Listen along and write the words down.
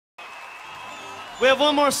We have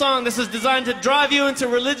one more song. This is designed to drive you into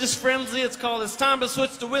religious frenzy. It's called It's Time to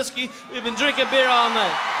Switch to Whiskey. We've been drinking beer all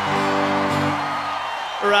night.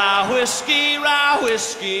 Rye whiskey,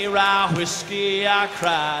 I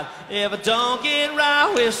cried. If I don't get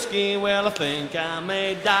rye whiskey, well, I think I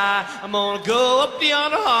may die. I'm gonna go up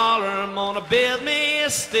yonder holler, I'm gonna build me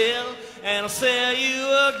a still, and I'll sell you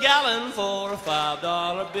a gallon for a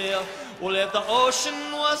 $5 bill. Well, if the ocean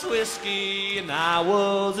was whiskey and I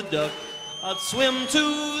was a duck, I'd swim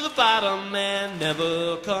to the bottom and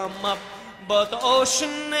never come up. But the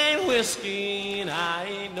ocean ain't whiskey and I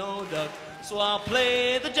ain't no duck, so I'll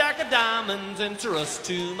play the Jack of Diamonds and trust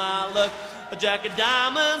to my luck. Jack of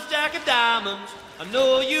Diamonds, I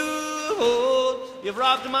know you hold. You've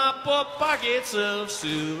robbed my poor pockets of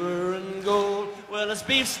silver and gold. Well, it's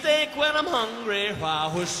beefsteak when I'm hungry, rye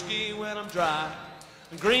whiskey when I'm dry,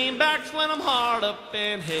 and greenbacks when I'm hard up,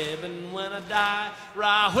 in heaven when I die.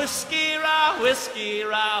 Rye whiskey, I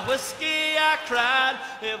cried.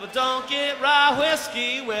 If I don't get rye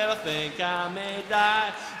whiskey, well, I think I may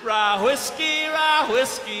die. Rye whiskey, I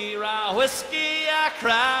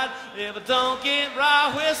cried. If I don't get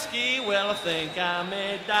rye whiskey, well, I think I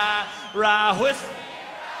may die. Rye whiskey.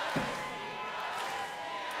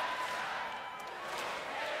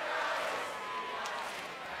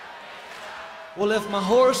 Well, if my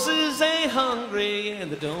horses ain't hungry and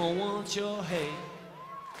they don't want your hay,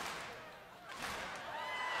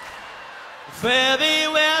 fare thee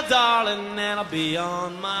well, darling, and I'll be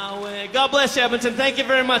on my way. God bless you, Edmonton. Thank you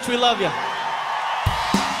very much. We love you.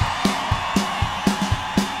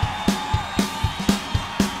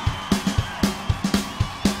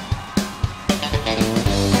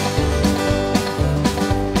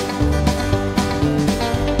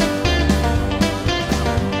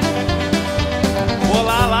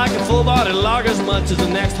 Full-bodied lager as much as the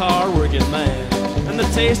next hard-working man, and the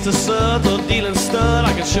taste of suds or dealing stud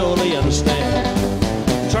I can surely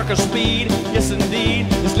understand. Trucker speed, yes indeed,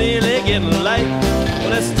 it's nearly getting light.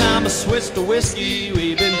 Well, it's time to switch to whiskey.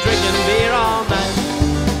 We've been drinking beer all night.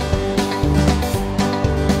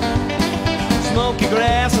 Smoky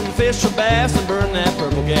grass and fish for bass and burn that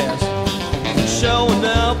purple gas, showing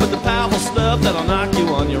up with the powerful stuff that'll knock you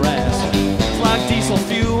on your ass. Like diesel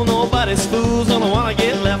fuel, nobody's fools gonna wanna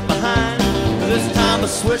get left behind. But it's time to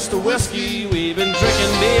switch to whiskey. We've been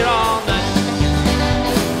drinking beer all night.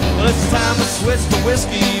 Well, it's time to switch to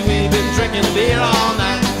whiskey. We've been drinking beer all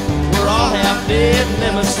night. We're all half dead and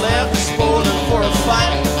never slept, spoiling for a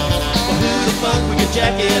fight. But who the fuck we get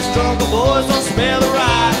jackets? Drunken boys don't smell the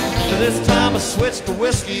rye. But it's time to switch to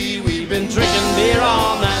whiskey. We've been drinking beer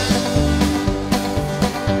all night.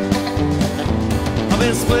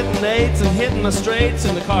 Been splitting eights and hitting my straights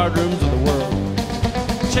in the card rooms of the world,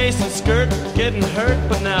 chasing skirts, getting hurt,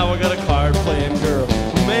 but now I got a card playing girl.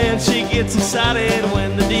 Man, she gets excited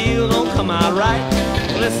when the deal don't come out right.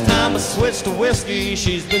 Well, it's time to switch to whiskey.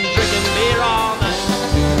 She's been drinking beer all night.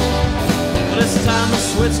 Well, it's time to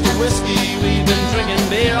switch to whiskey. We've been drinking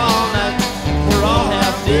beer all night. We're all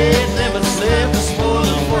half dead, never slept,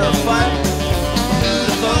 spoiling for a fight. Who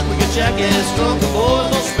the fuck we get jackets? Drunken boys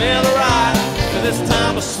don't smell the rye. This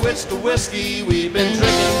time to switch to whiskey. We've been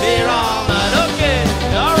drinking beer all night. Okay,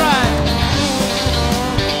 all right.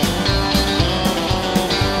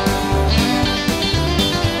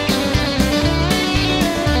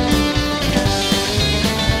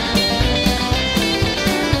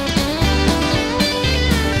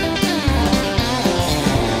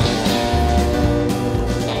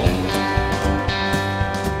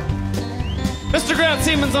 Mr. Grant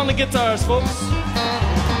Siemens on the guitars, folks.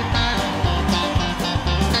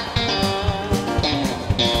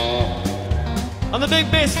 On the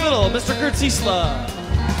big bass fiddle, Mr. Kurt Ciesla.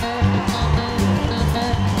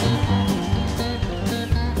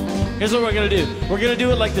 Here's what we're gonna do. We're gonna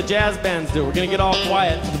do it like the jazz bands do. We're gonna get all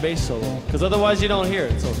quiet for the bass solo, because otherwise you don't hear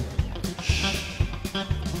it. So,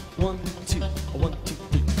 1, 2, 1.